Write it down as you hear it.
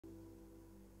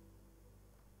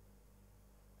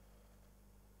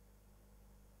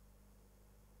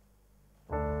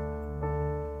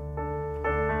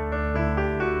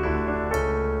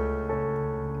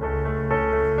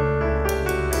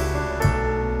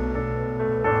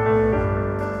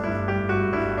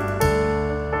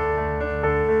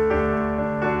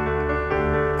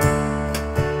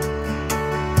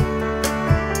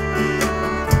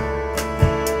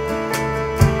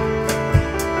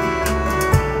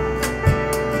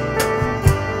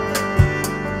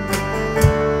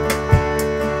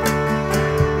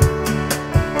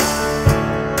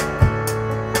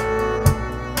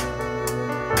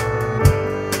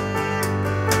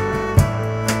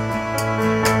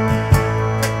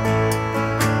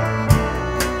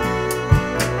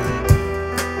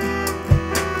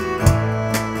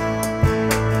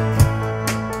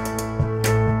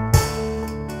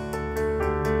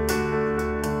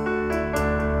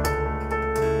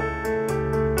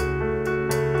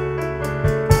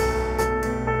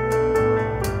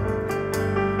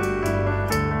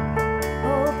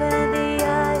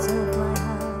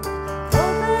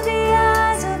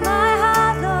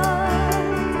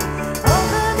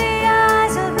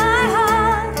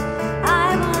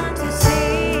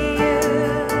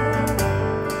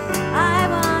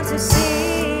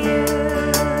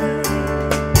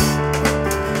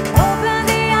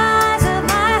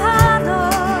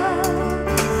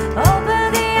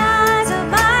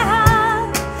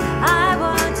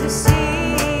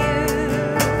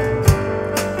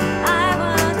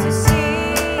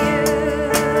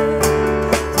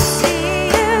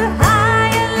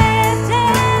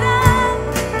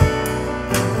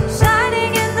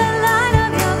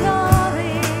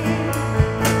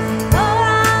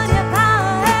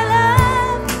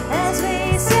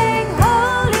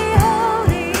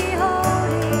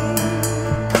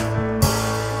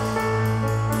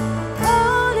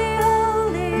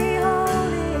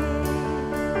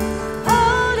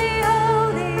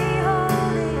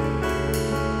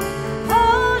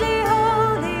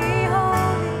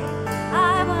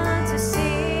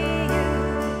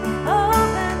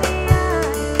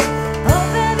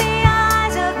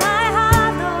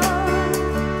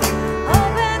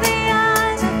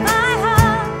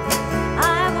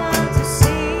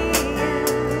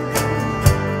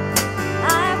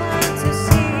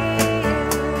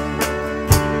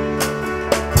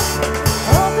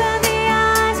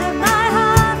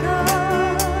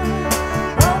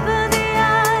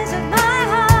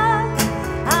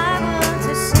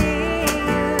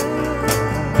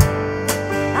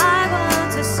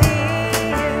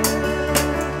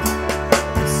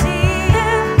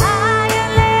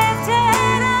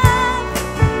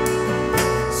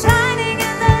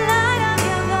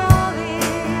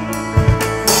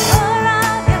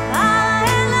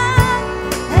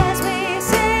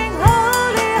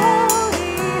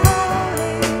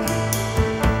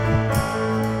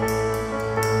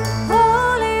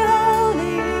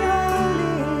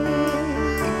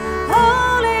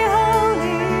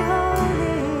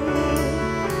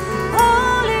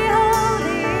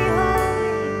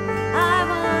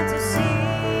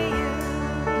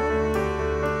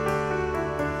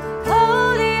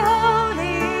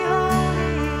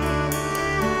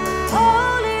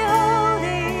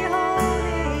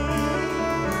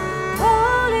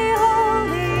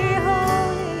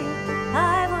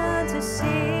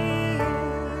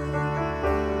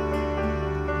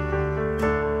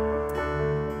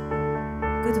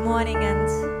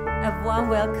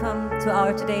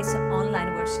our today's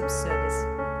online worship service.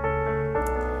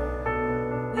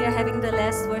 We are having the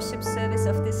last worship service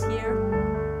of this year,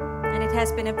 and it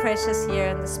has been a precious year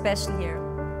and a special year.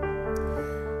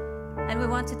 And we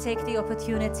want to take the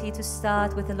opportunity to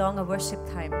start with a longer worship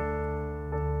time.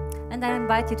 And I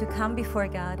invite you to come before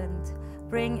God and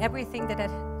bring everything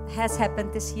that has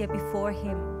happened this year before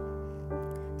Him,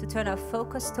 to turn our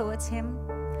focus towards Him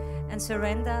and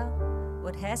surrender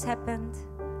what has happened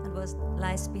and what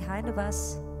lies behind of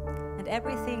us and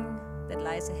everything that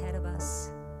lies ahead of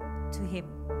us to Him.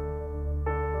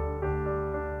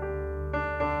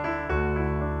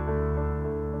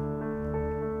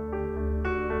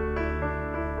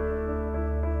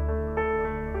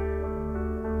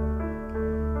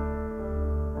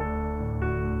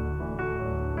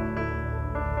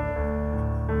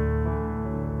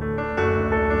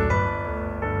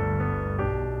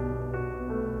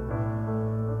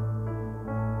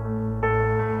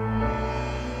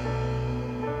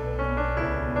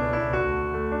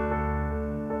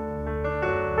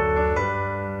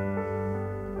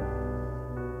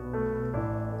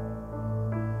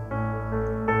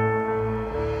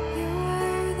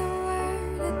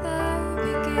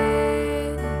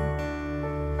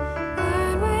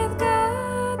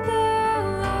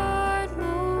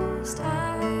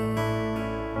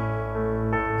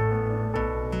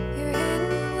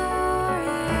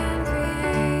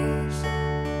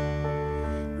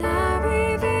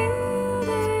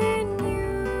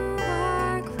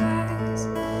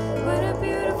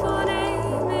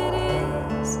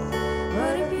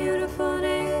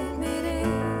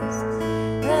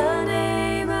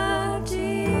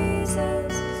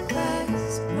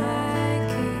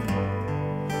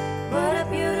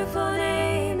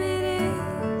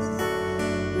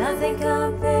 Nothing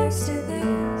compares to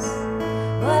this.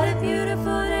 What a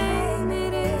beautiful name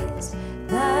it is,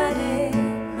 the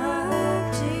name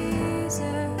of Jesus.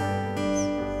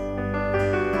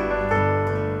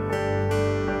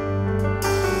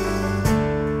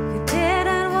 You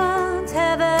didn't want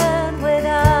heaven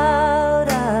without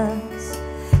us,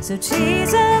 so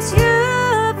Jesus,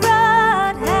 you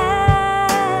brought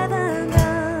heaven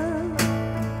down.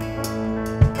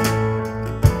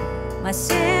 My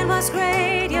sin was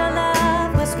great, your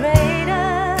love was greater.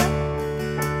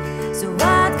 So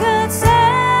what could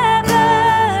separate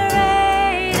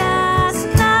us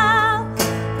now?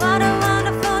 What a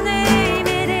wonderful name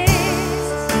it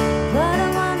is. What a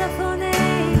wonderful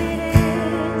name it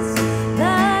is.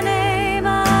 The name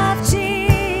of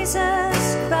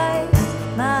Jesus Christ,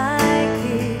 my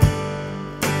King.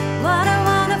 What a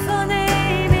wonderful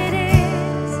name it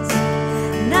is.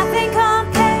 Nothing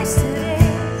compares to this.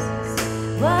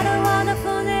 What a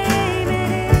wonderful name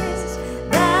it is,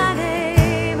 the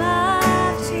name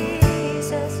of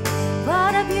Jesus.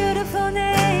 What a beautiful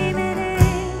name it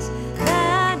is,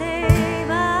 the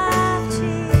name of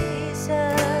Jesus.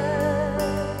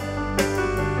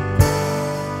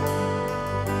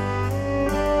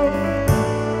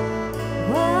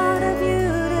 What a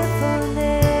beautiful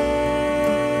name,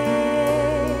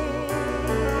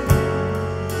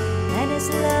 and His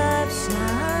love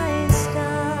shines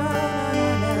down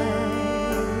on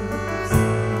us.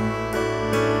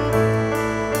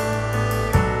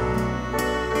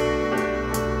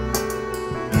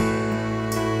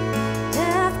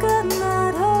 Death could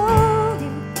not hold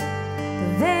you, the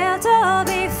veil tore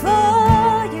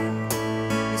before you.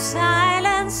 You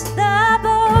silenced the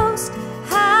boast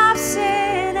of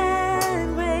sin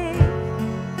and grave.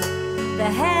 The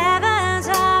heavens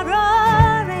are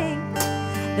roaring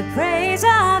the praise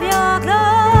of your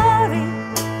glory,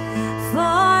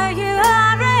 for you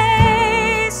are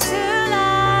raised to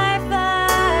life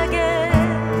again.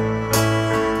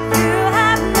 You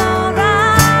have no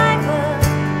rival,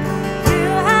 you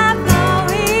have no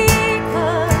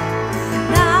equal,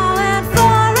 now and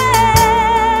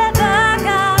forever,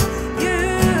 God, you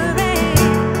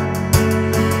reign.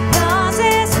 Yours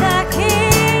is the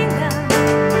kingdom,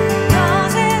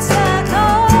 yours is the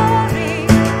glory,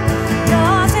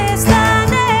 yours is the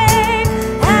name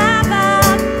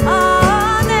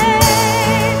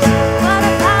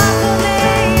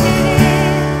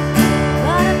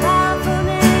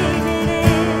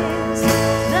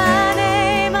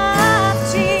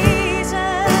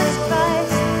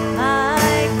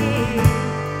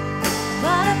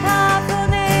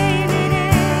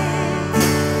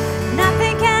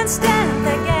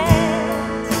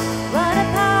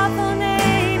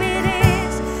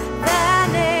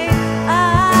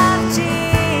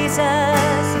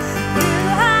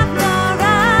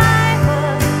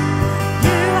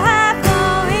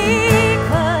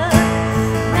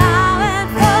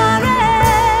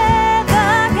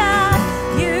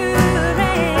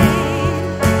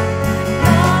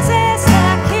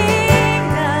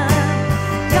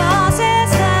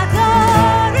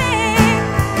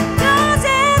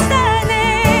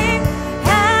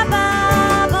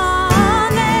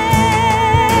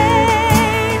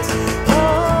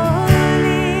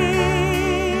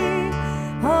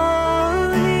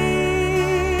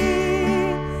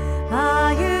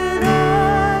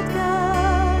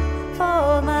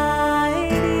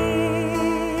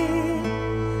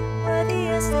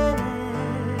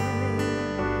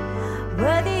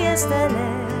is the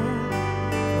Lamb,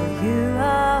 for you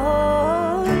are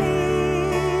holy,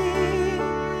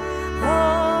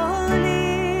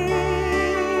 holy.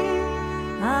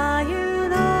 Are you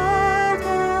Lord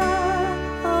God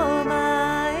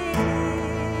Almighty?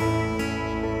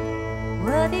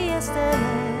 Worthy is the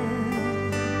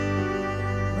Lamb,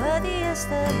 worthy is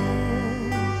the Lamb.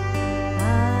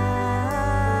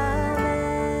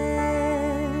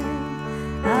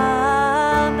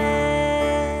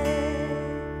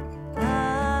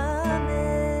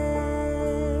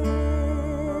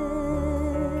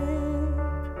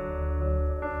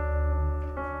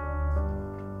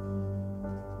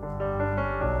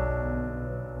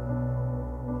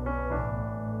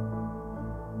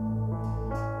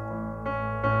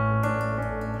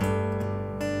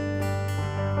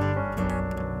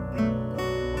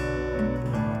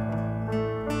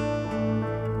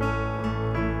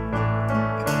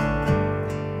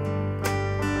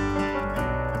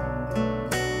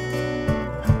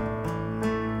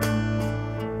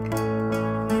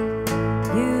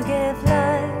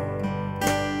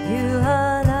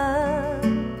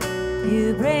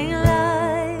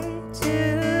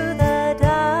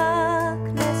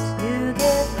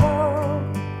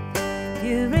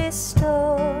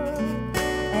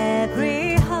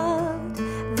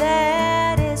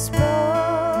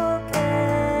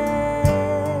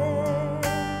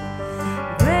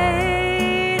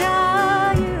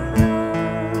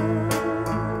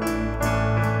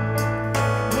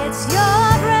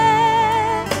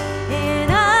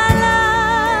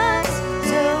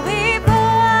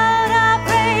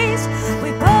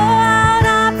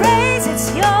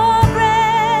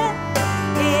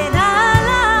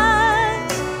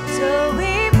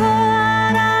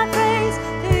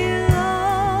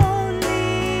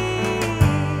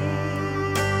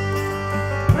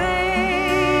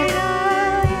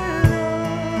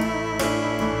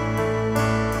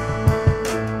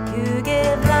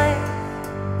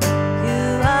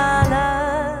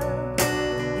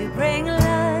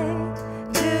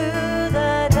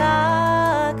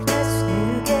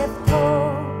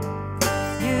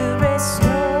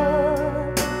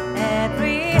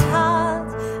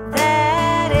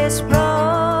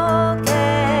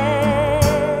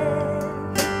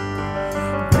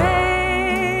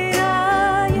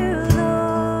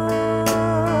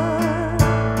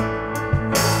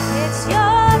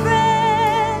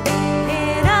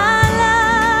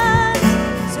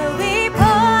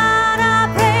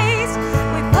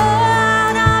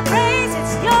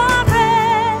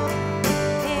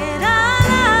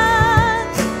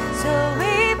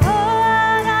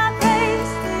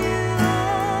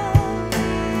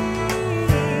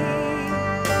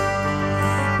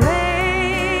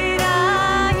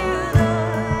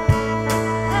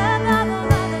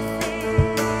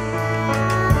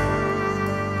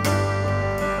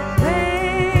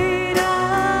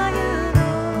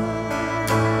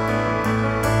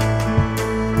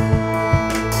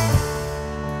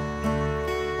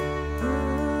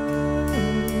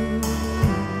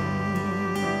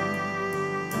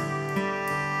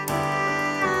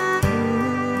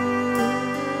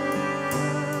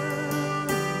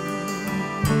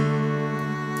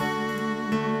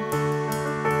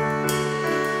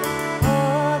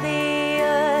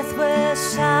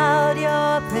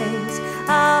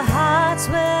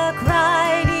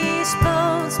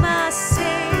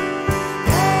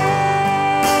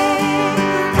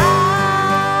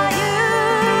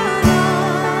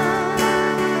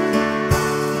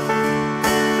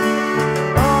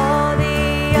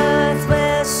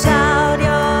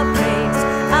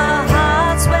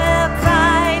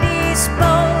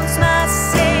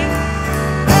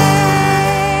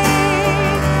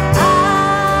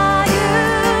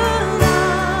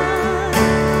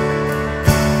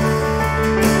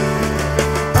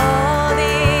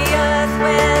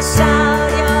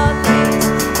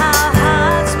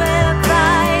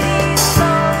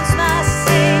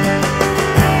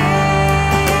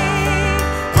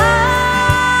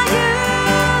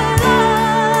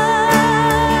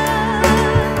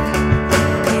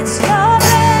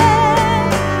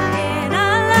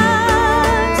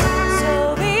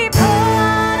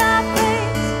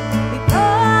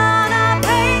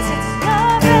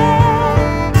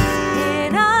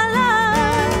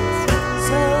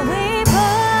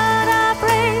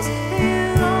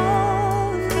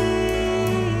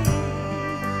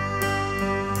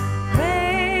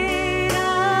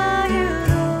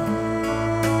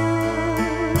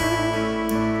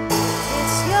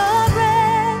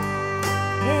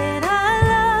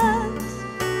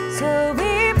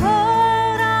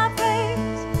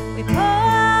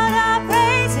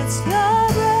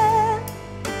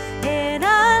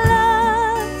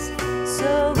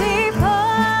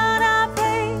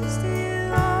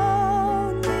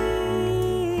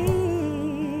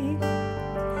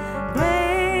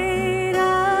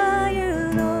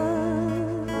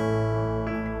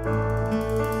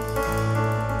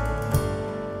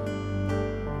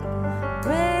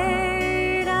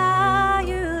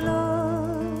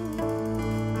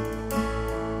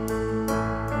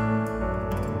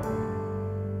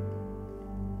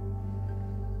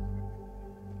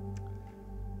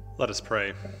 Let us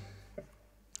pray.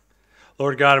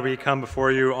 Lord God, we come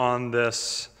before you on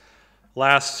this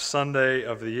last Sunday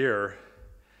of the year,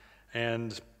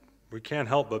 and we can't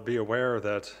help but be aware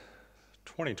that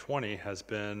 2020 has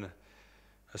been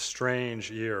a strange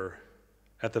year.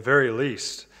 At the very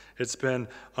least, it's been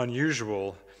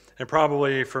unusual, and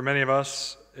probably for many of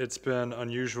us, it's been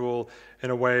unusual in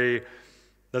a way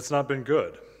that's not been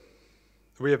good.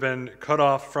 We have been cut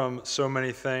off from so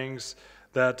many things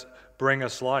that bring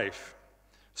us life,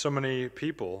 so many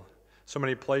people, so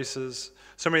many places,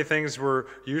 so many things we're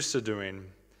used to doing,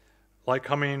 like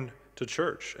coming to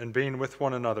church and being with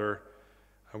one another.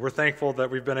 We're thankful that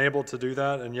we've been able to do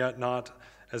that, and yet not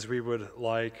as we would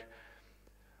like.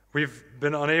 We've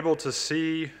been unable to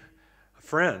see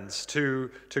friends, to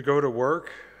go to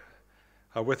work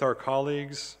with our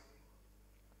colleagues,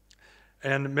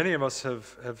 and many of us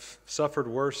have suffered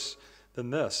worse than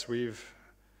this. We've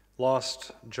lost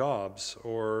jobs,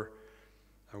 or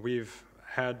we've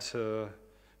had to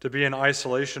be in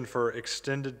isolation for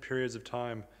extended periods of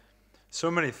time. So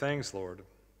many things, Lord.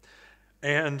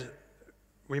 And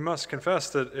we must confess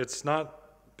that it's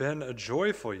not been a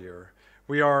joyful year.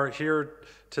 We are here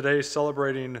today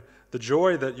celebrating the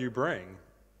joy that you bring.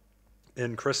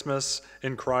 In Christmas,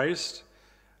 in Christ,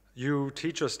 you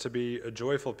teach us to be a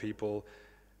joyful people,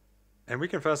 and we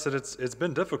confess that it's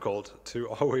been difficult to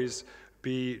always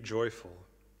be joyful.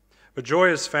 But joy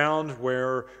is found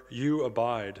where you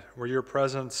abide, where your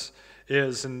presence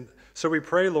is. And so we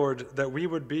pray, Lord, that we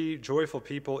would be joyful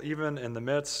people even in the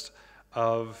midst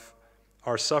of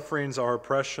our sufferings, our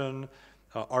oppression,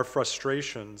 our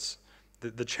frustrations,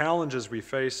 the challenges we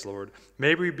face, Lord.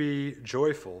 May we be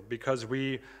joyful because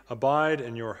we abide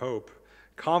in your hope,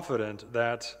 confident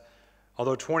that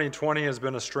although 2020 has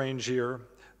been a strange year,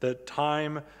 that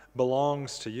time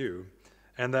belongs to you,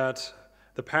 and that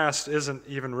the past isn't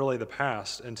even really the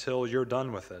past until you're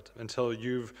done with it, until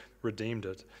you've redeemed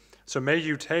it. So may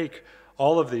you take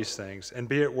all of these things and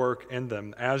be at work in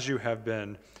them as you have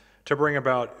been to bring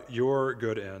about your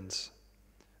good ends.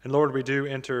 And Lord, we do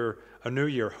enter a new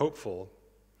year hopeful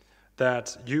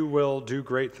that you will do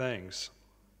great things.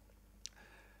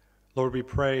 Lord, we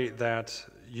pray that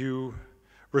you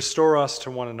restore us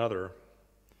to one another,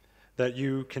 that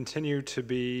you continue to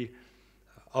be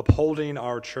upholding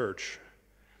our church.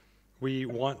 We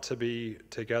want to be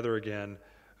together again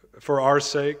for our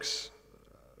sakes,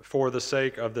 for the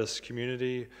sake of this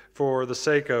community, for the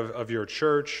sake of your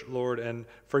church, Lord, and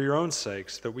for your own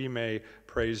sakes, that we may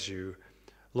praise you.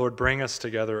 Lord, bring us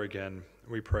together again,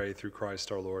 we pray through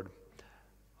Christ our Lord.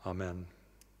 Amen.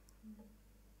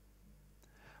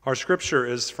 Our scripture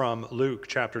is from Luke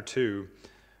chapter 2,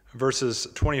 verses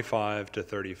 25 to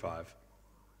 35.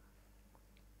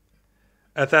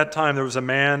 At that time there was a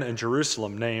man in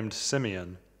Jerusalem named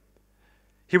Simeon.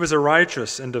 He was a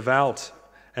righteous and devout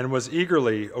and was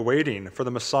eagerly awaiting for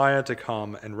the Messiah to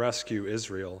come and rescue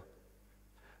Israel.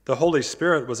 The Holy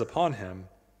Spirit was upon him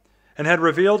and had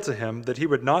revealed to him that he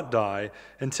would not die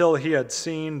until he had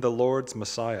seen the Lord's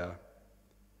Messiah.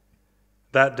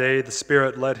 That day the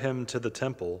Spirit led him to the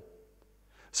temple.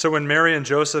 So when Mary and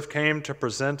Joseph came to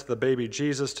present the baby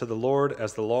Jesus to the Lord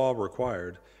as the law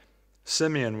required,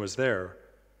 Simeon was there.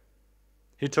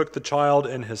 He took the child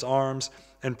in his arms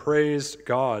and praised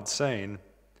God, saying,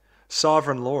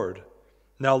 "Sovereign Lord,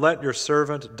 now let your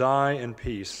servant die in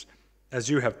peace, as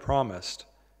you have promised.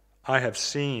 I have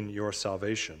seen your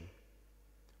salvation,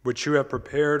 which you have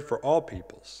prepared for all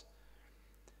peoples.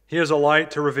 He is a light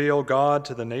to reveal God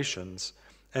to the nations,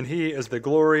 and he is the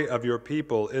glory of your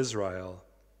people Israel."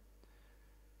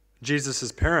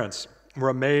 Jesus' parents were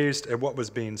amazed at what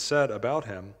was being said about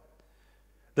him.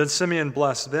 Then Simeon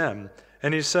blessed them,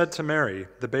 and he said to Mary,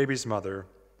 the baby's mother,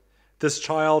 "This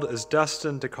child is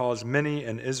destined to cause many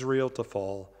in Israel to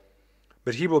fall,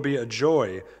 but he will be a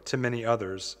joy to many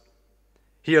others.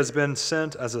 He has been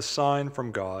sent as a sign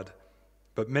from God,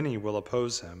 but many will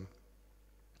oppose him.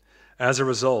 As a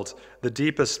result, the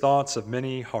deepest thoughts of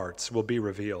many hearts will be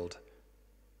revealed,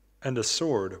 and a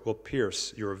sword will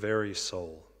pierce your very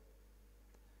soul."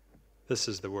 This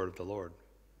is the word of the Lord.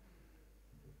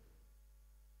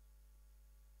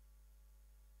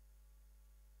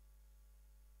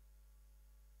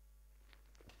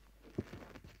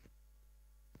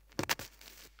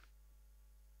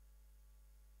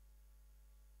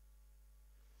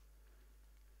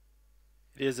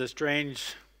 It is a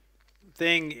strange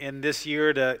thing in this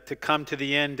year to come to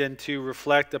the end and to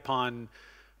reflect upon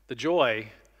the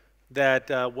joy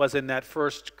that was in that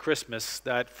first Christmas,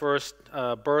 that first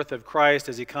birth of Christ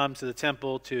as he comes to the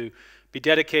temple to be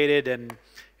dedicated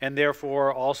and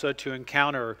therefore also to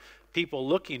encounter people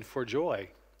looking for joy,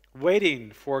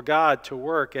 waiting for God to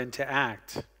work and to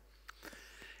act.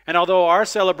 And although our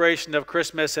celebration of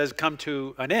Christmas has come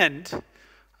to an end,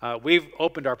 we've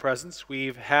opened our presents,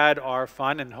 we've had our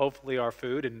fun and hopefully our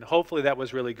food, and hopefully that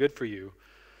was really good for you.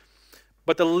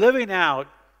 But the living out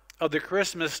of the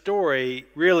Christmas story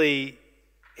really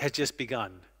has just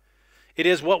begun. It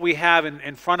is what we have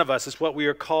in front of us. It's what we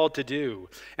are called to do.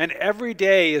 And every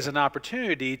day is an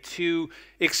opportunity to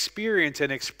experience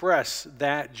and express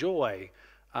that joy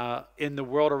in the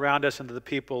world around us and to the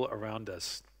people around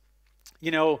us.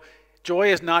 You know,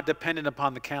 joy is not dependent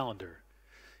upon the calendar.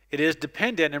 It is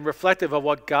dependent and reflective of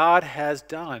what God has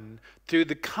done through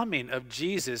the coming of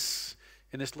Jesus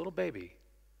in this little baby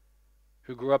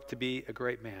who grew up to be a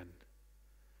great man,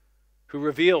 who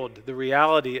revealed the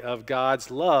reality of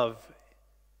God's love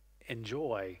and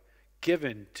joy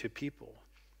given to people.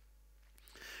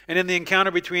 And in the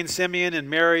encounter between Simeon and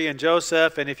Mary and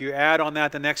Joseph, and if you add on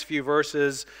that the next few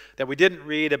verses that we didn't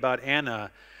read about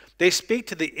Anna, they speak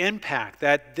to the impact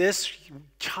that this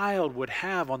child would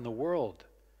have on the world.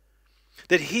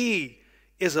 That he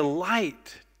is a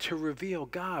light to reveal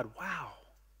God. Wow.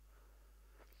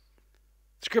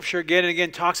 Scripture again and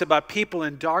again talks about people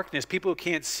in darkness, people who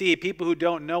can't see, people who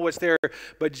don't know what's there.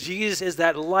 But Jesus is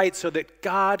that light so that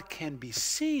God can be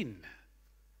seen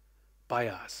by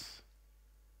us.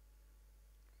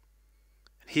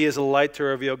 He is a light to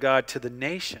reveal God to the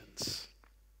nations,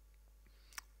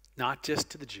 not just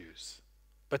to the Jews,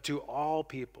 but to all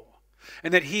people.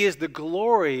 And that he is the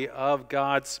glory of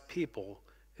God's people,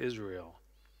 Israel.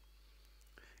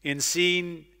 In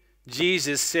seeing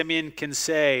Jesus, Simeon can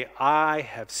say, I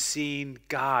have seen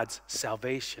God's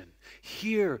salvation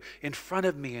here in front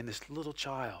of me in this little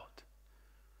child.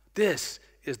 This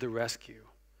is the rescue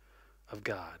of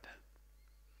God.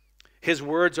 His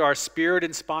words are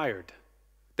spirit-inspired.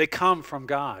 They come from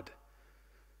God,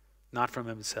 not from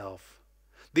himself.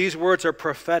 These words are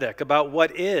prophetic about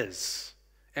what is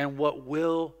and what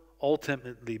will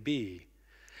ultimately be.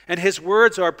 And his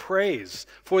words are praise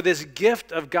for this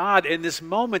gift of God in this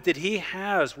moment that he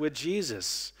has with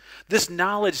Jesus. This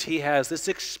knowledge he has, this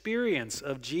experience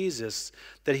of Jesus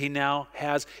that he now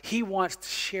has, he wants to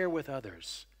share with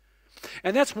others.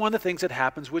 And that's one of the things that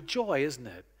happens with joy, isn't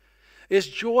it? Is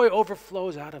joy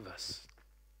overflows out of us.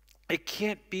 It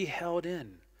can't be held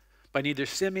in by neither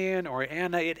Simeon or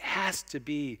Anna. It has to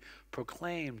be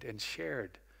proclaimed and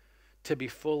shared to be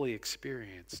fully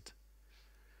experienced.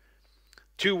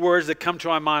 Two words that come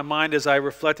to my mind as I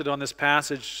reflected on this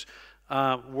passage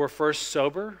were first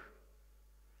sober.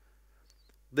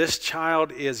 This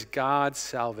child is God's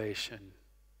salvation.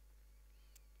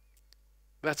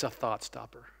 That's a thought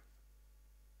stopper.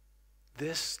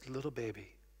 This little baby,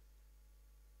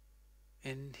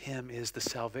 in him is the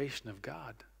salvation of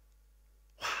God.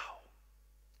 Wow.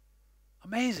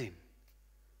 Amazing.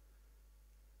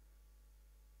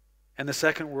 And the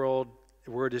second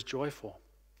word is joyful.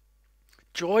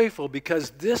 Joyful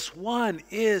because this one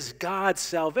is God's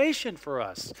salvation for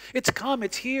us. It's come,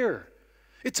 it's here.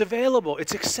 It's available,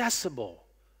 it's accessible.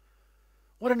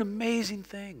 What an amazing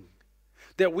thing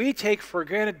that we take for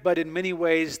granted, but in many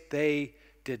ways they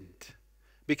didn't.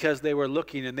 Because they were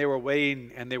looking and they were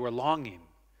waiting and they were longing,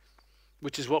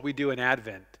 which is what we do in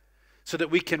Advent, so that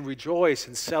we can rejoice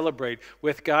and celebrate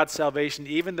with God's salvation,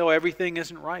 even though everything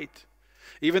isn't right.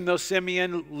 Even though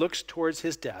Simeon looks towards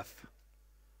his death,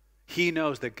 he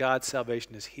knows that God's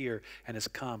salvation is here and has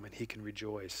come, and he can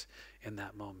rejoice in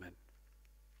that moment.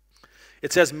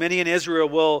 It says, many in Israel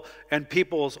will, and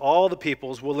peoples, all the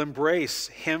peoples, will embrace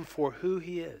him for who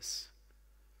he is,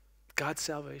 God's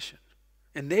salvation.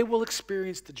 And they will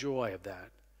experience the joy of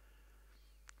that.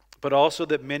 But also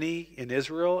that many in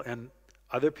Israel and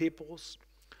other peoples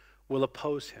will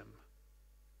oppose him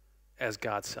as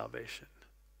God's salvation.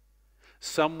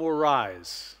 Some will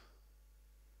rise,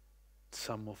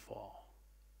 some will fall.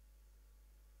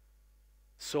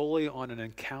 Solely on an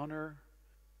encounter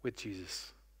with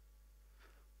Jesus,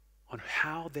 on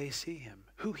how they see him,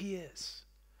 who he is.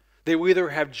 They will either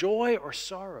have joy or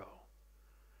sorrow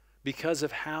because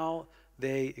of how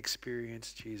they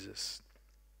experience Jesus.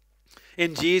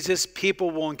 In Jesus, people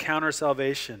will encounter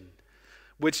salvation,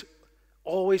 which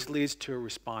always leads to a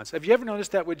response. Have you ever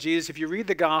noticed that with Jesus? If you read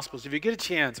the Gospels, if you get a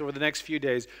chance over the next few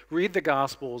days, read the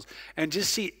Gospels and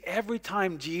just see every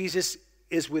time Jesus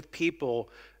is with people,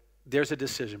 there's a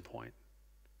decision point.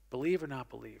 Believe or not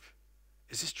believe.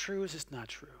 Is this true? Is this not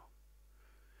true?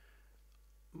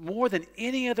 More than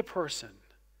any other person,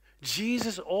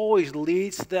 Jesus always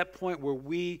leads to that point where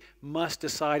we must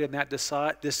decide, and that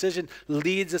decision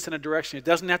leads us in a direction. It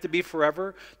doesn't have to be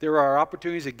forever. There are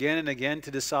opportunities again and again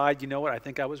to decide, you know what, I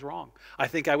think I was wrong. I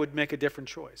think I would make a different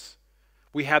choice.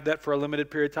 We have that for a limited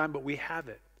period of time, but we have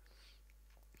it.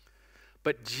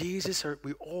 But Jesus,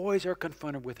 we always are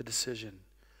confronted with a decision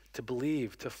to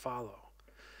believe, to follow.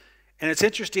 And it's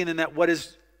interesting in that what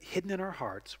is hidden in our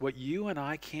hearts, what you and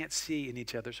I can't see in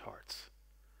each other's hearts,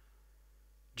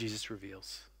 Jesus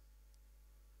reveals.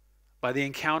 By the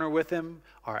encounter with him,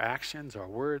 our actions, our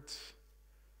words,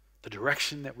 the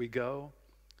direction that we go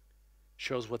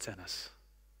shows what's in us.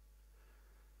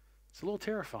 It's a little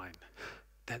terrifying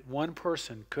that one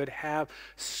person could have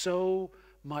so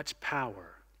much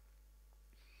power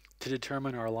to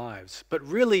determine our lives. But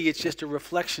really, it's just a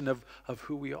reflection of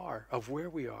who we are, of where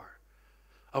we are,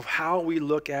 of how we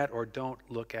look at or don't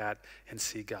look at and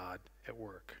see God at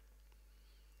work.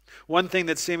 One thing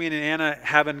that Simeon and Anna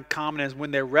have in common is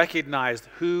when they recognized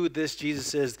who this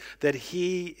Jesus is, that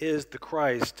he is the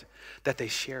Christ, that they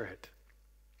share it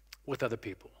with other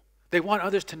people. They want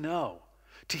others to know,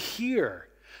 to hear,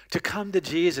 to come to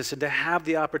Jesus and to have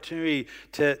the opportunity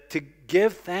to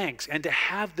give thanks and to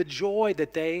have the joy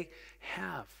that they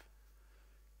have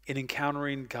in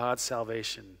encountering God's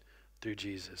salvation through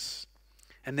Jesus.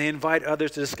 And they invite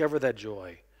others to discover that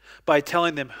joy by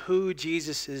telling them who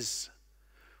Jesus is,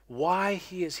 why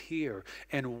he is here,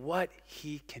 and what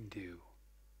he can do.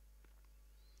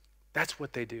 That's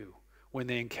what they do when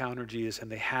they encounter Jesus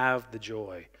and they have the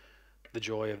joy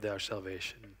of their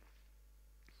salvation.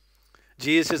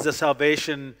 Jesus is the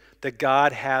salvation that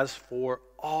God has for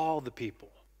all the people.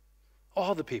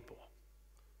 All the people.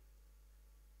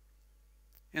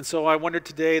 And so I wonder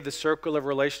today, the circle of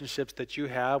relationships that you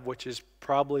have, which is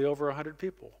probably over 100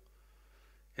 people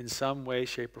in some way,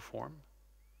 shape, or form.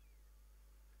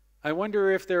 I wonder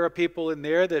if there are people in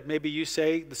there that maybe you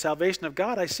say, the salvation of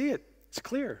God, I see it. It's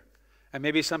clear. And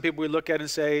maybe some people we look at and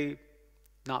say,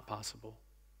 not possible.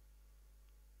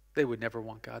 They would never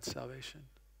want God's salvation.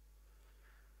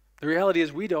 The reality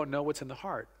is we don't know what's in the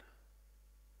heart.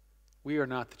 We are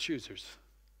not the choosers.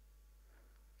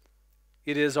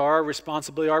 It is our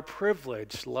responsibility, our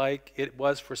privilege, like it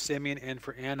was for Simeon and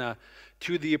for Anna,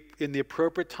 in the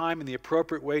appropriate time, in the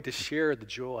appropriate way, to share the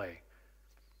joy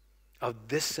of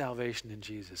this salvation in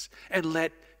Jesus. And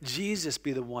let Jesus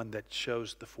be the one that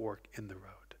shows the fork in the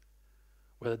road,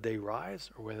 whether they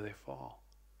rise or whether they fall.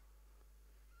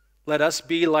 Let us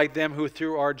be like them who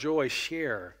through our joy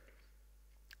share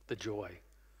the joy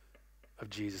of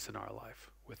Jesus in our life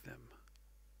with them.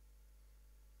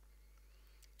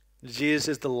 Jesus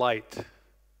is the light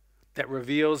that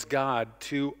reveals God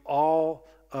to all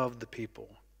of the people.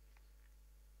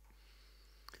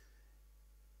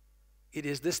 It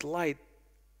is this light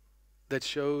that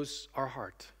shows our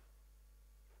heart,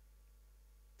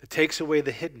 that takes away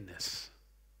the hiddenness,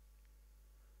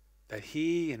 that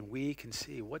he and we can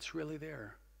see what's really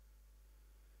there.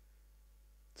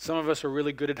 Some of us are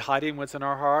really good at hiding what's in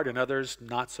our heart, and others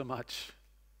not so much.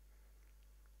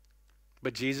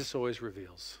 But Jesus always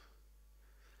reveals.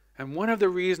 And one of the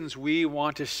reasons we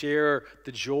want to share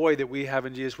the joy that we have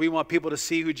in Jesus, we want people to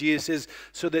see who Jesus is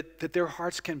so that their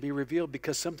hearts can be revealed,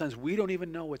 because sometimes we don't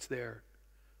even know what's there.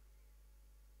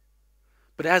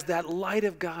 But as that light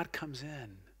of God comes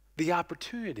in, the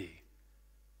opportunity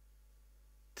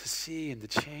to see and to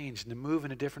change and to move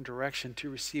in a different direction, to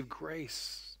receive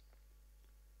grace,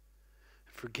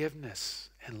 forgiveness,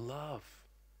 and love,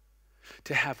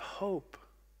 to have hope,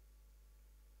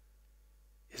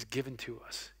 is given to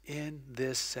us in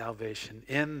this salvation,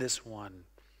 in this one,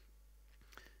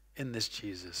 in this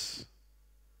Jesus.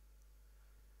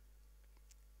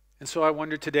 And so I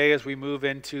wonder today, as we move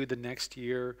into the next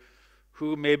year,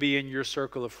 who may be in your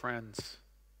circle of friends?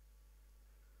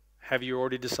 Have you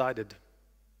already decided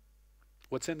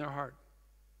what's in their heart?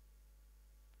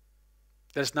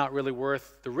 That it's not really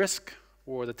worth the risk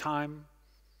or the time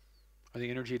or the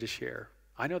energy to share.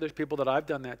 I know there's people that I've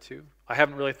done that to. I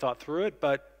haven't really thought through it,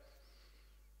 but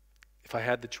if I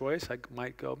had the choice, I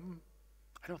might go,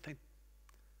 I don't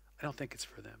think it's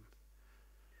for them.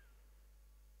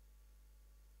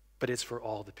 But it's for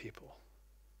all the people.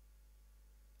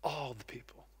 All the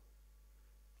people.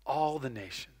 All the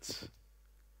nations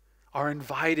are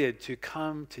invited to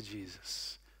come to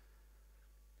Jesus.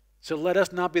 So let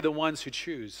us not be the ones who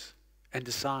choose and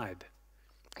decide.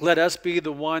 Let us be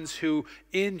the ones who,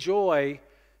 in joy,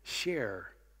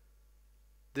 share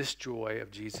this joy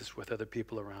of Jesus with other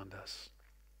people around us.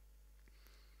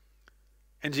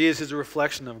 And Jesus is a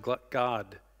reflection of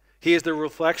God. He is the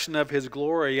reflection of his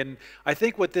glory. And I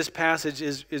think what this passage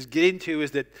is getting to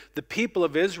is that the people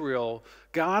of Israel,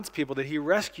 God's people that he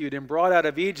rescued and brought out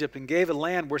of Egypt and gave a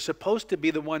land, were supposed to be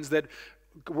the ones that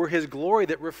were his glory,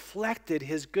 that reflected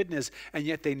his goodness, and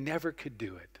yet they never could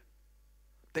do it.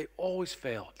 They always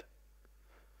failed.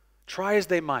 Try as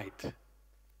they might.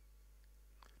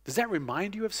 Does that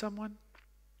remind you of someone?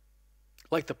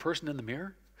 Like the person in the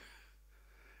mirror?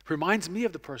 Reminds me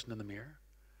of the person in the mirror.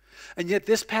 And yet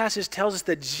this passage tells us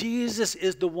that Jesus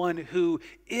is the one who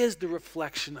is the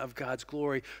reflection of God's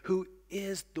glory, who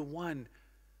is the one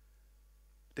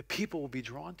that people will be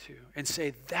drawn to and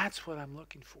say, that's what I'm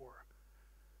looking for.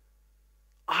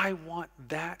 I want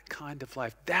that kind of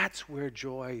life. That's where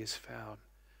joy is found.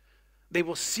 They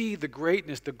will see the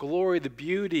greatness, the glory, the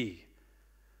beauty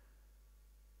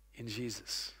in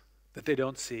Jesus that they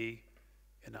don't see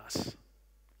in us.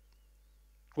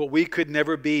 What we could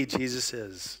never be, Jesus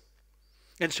is.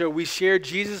 And so we share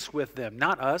Jesus with them,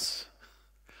 not us,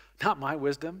 not my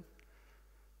wisdom,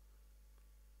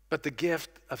 but the gift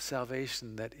of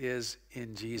salvation that is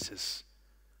in Jesus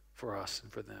for us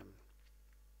and for them.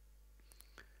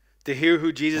 To hear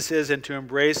who Jesus is and to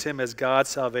embrace him as God's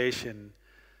salvation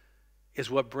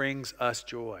is what brings us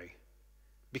joy,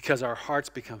 because our hearts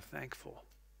become thankful,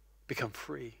 become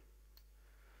free.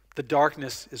 The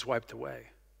darkness is wiped away.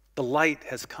 The light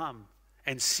has come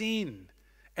and seen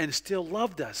and still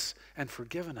loved us and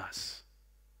forgiven us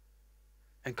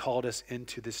and called us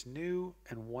into this new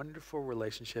and wonderful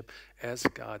relationship as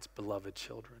God's beloved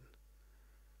children.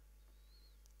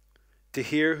 To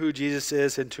hear who Jesus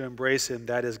is and to embrace him,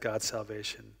 that is God's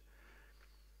salvation.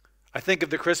 I think of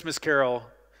the Christmas carol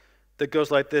that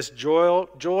goes like this: joy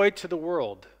to the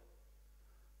world.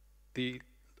 The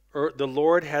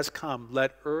Lord has come.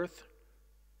 Let earth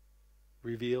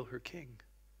reveal her King.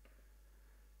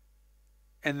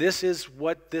 And this is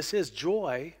what this is.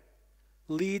 Joy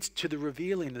leads to the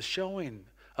revealing, the showing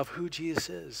of who Jesus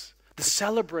is, the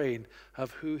celebrating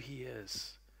of who he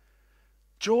is.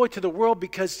 Joy to the world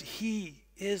because he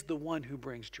is the one who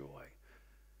brings joy,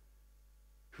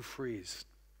 who frees,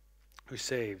 who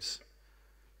saves,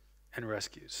 and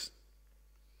rescues.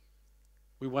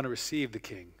 We want to receive the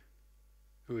King,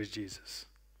 who is Jesus.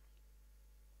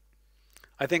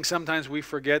 I think sometimes we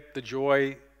forget the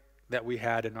joy that we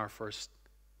had in our first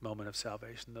moment of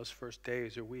salvation, those first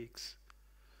days or weeks.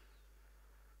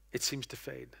 It seems to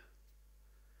fade.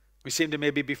 We seem to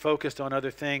maybe be focused on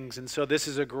other things. And so this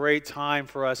is a great time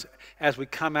for us as we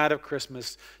come out of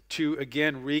Christmas to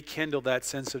again rekindle that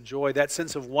sense of joy, that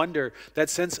sense of wonder, that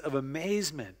sense of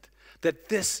amazement that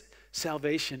this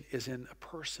salvation is in a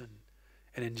person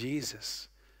and in Jesus.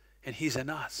 And he's in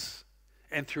us.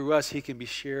 And through us, he can be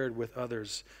shared with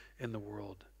others in the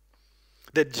world.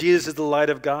 That Jesus is the light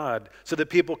of God so that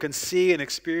people can see and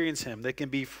experience him. They can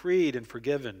be freed and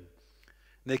forgiven.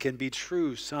 They can be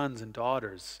true sons and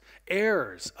daughters,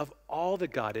 heirs of all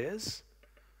that God is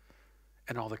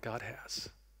and all that God has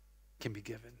can be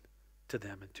given to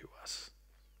them and to us.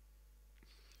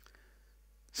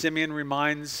 Simeon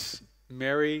reminds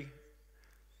Mary,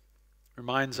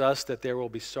 reminds us that there will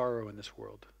be sorrow in this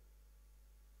world.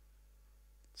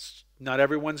 Not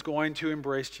everyone's going to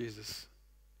embrace Jesus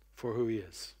for who he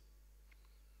is.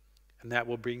 And that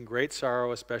will bring great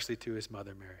sorrow, especially to his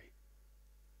mother Mary.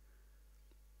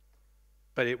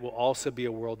 But it will also be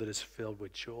a world that is filled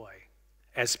with joy.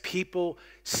 As people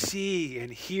see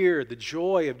and hear the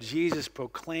joy of Jesus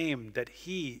proclaimed that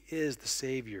he is the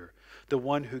Savior, the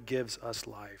one who gives us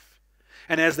life.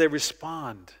 And as they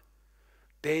respond,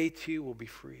 they too will be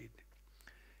freed.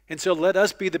 And so let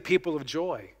us be the people of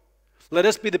joy. Let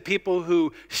us be the people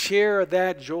who share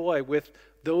that joy with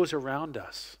those around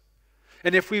us.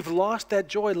 And if we've lost that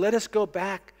joy, let us go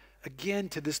back again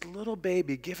to this little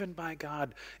baby given by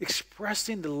God,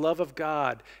 expressing the love of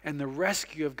God and the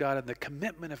rescue of God and the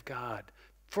commitment of God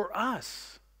for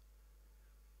us,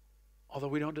 although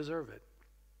we don't deserve it.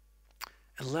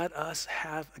 And let us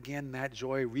have again that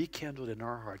joy rekindled in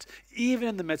our hearts, even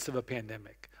in the midst of a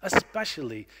pandemic,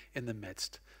 especially in the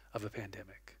midst of a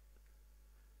pandemic.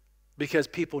 Because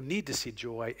people need to see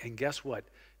joy, and guess what?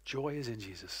 Joy is in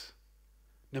Jesus.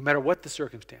 No matter what the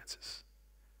circumstances,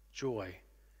 joy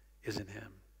is in him.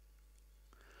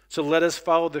 So let us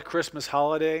follow the Christmas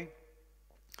holiday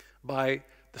by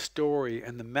the story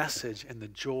and the message and the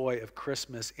joy of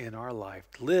Christmas in our life.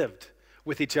 Lived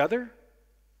with each other,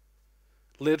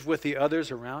 lived with the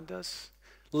others around us,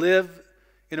 live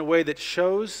in a way that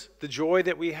shows the joy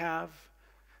that we have,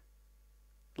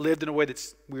 lived in a way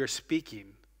that we are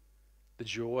speaking the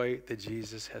joy that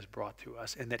Jesus has brought to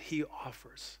us and that he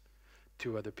offers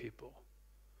to other people.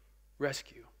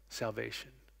 Rescue,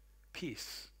 salvation,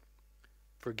 peace,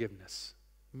 forgiveness,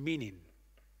 meaning,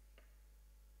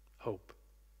 hope,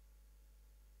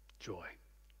 joy.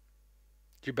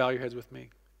 Do you bow your heads with me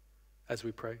as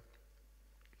we pray?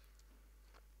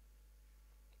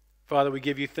 Father, we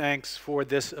give you thanks for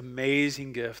this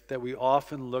amazing gift that we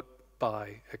often look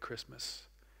by at Christmas.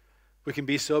 We can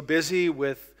be so busy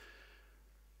with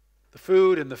the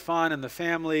food and the fun and the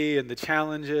family and the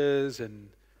challenges and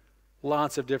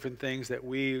lots of different things that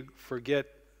we forget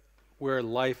where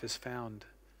life is found.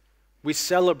 We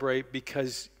celebrate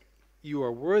because you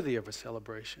are worthy of a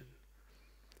celebration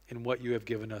in what you have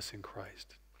given us in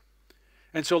Christ.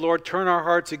 And so, Lord, turn our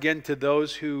hearts again to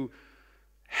those who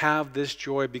have this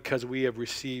joy because we have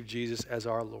received Jesus as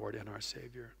our Lord and our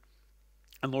Savior.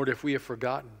 And Lord, if we have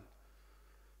forgotten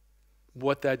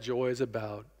what that joy is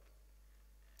about,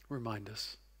 remind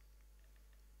us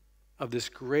of this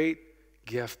great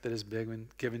gift that has been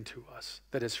given to us,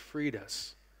 that has freed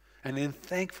us. And in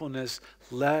thankfulness,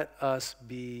 let us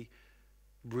be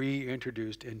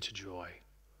reintroduced into joy,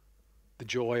 the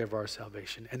joy of our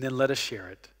salvation. And then let us share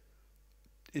it.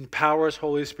 Empower us,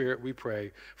 Holy Spirit, we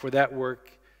pray, for that work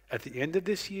at the end of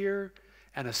this year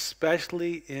and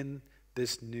especially in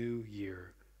this new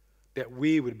year, that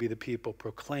we would be the people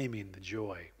proclaiming the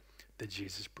joy that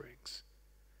Jesus brings.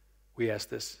 We ask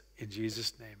this in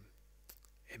Jesus' name.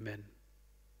 Amen.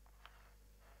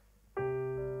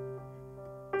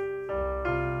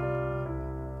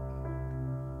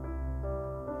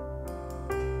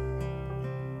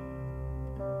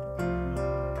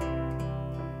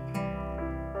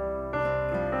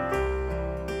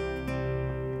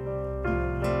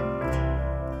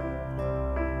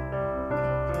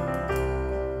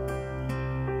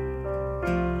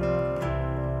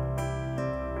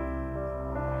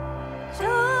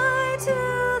 Joy to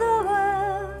the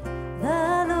world,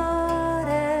 the Lord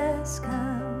has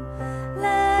come.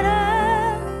 Let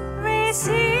earth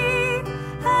receive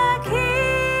her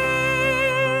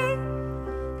King.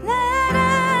 Let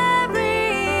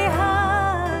every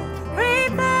heart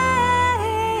prepare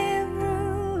him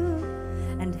room.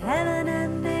 And heaven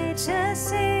and nature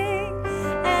sing,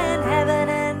 and heaven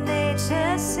and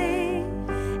nature sing,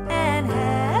 and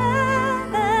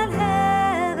heaven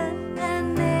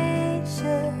and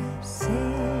nature sing.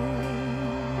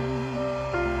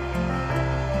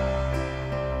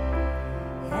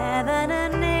 Heaven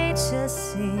and nature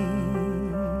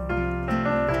sing.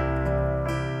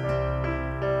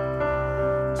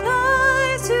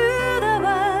 Joy to the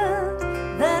world,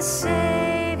 the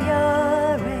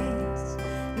Savior reigns.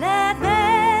 Let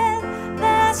men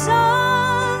their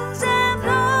songs employ.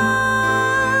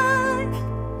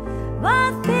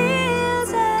 What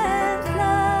fields and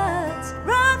floods,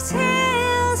 rocks,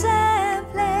 hills and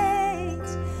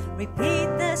plains, repeat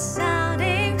the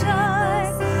sounding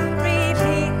joy,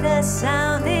 repeat the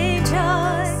sounding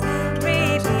joy,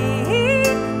 repeat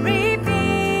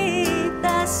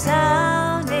the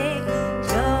sounding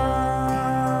joy.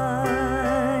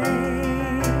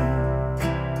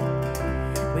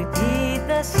 Repeat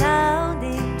the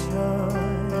sounding joy.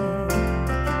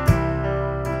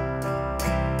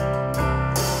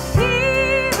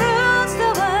 He rules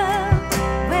the world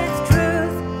with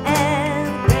truth and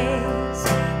grace,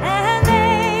 and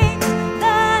makes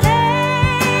the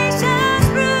nations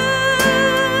rule.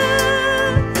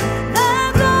 The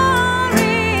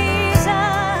glories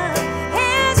of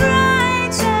his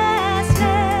righteousness,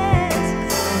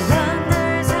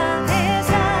 wonders of his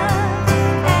love,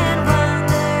 and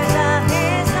wonders of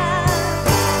his love,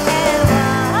 and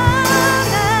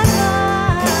wonders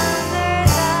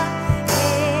of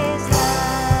his love.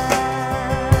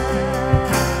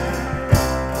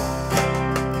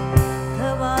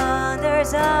 The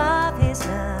wonders of his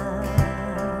love.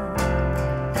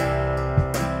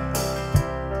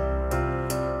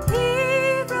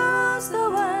 He rules the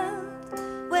world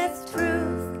with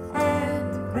truth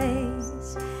and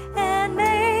grace, and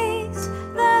makes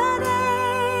the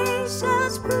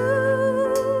nations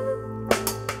prove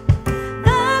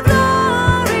the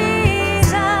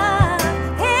glories of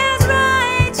his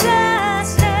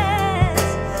righteousness,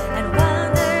 and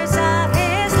wonders of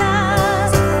his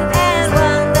love, and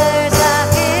wonders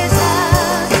of his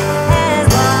love,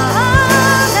 and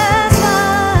wonders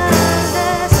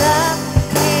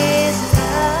of his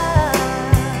love.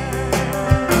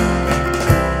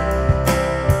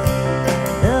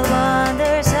 The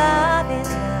wonders of his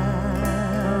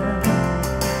love.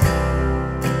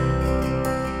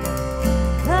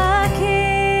 The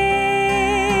King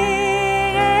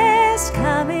is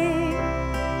coming.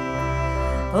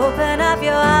 Open up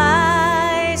your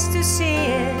eyes to see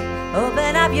it.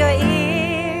 Open up your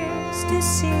ears to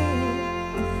see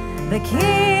it. The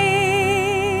King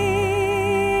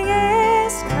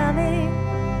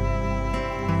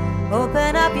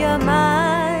Open up your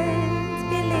mind,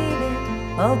 believe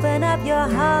it. Open up your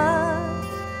heart,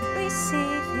 receive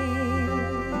it.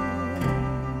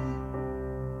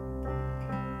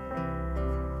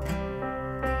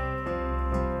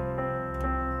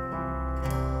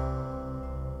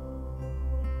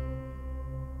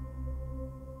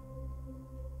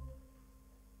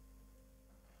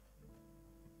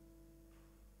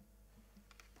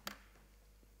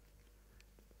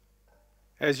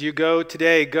 As you go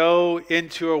today, go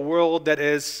into a world that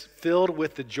is filled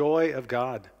with the joy of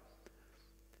God.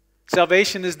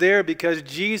 Salvation is there because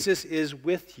Jesus is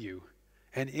with you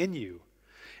and in you.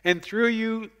 And through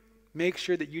you, make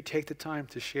sure that you take the time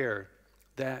to share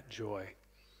that joy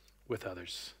with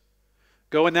others.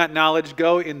 Go in that knowledge,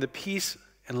 go in the peace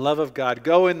and love of God.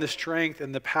 Go in the strength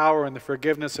and the power and the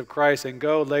forgiveness of Christ, and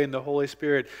go letting the Holy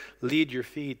Spirit lead your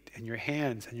feet and your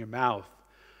hands and your mouth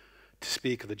to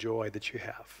speak of the joy that you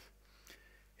have.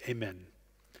 Amen.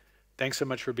 Thanks so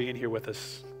much for being here with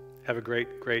us. Have a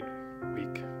great, great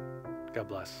week. God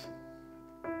bless.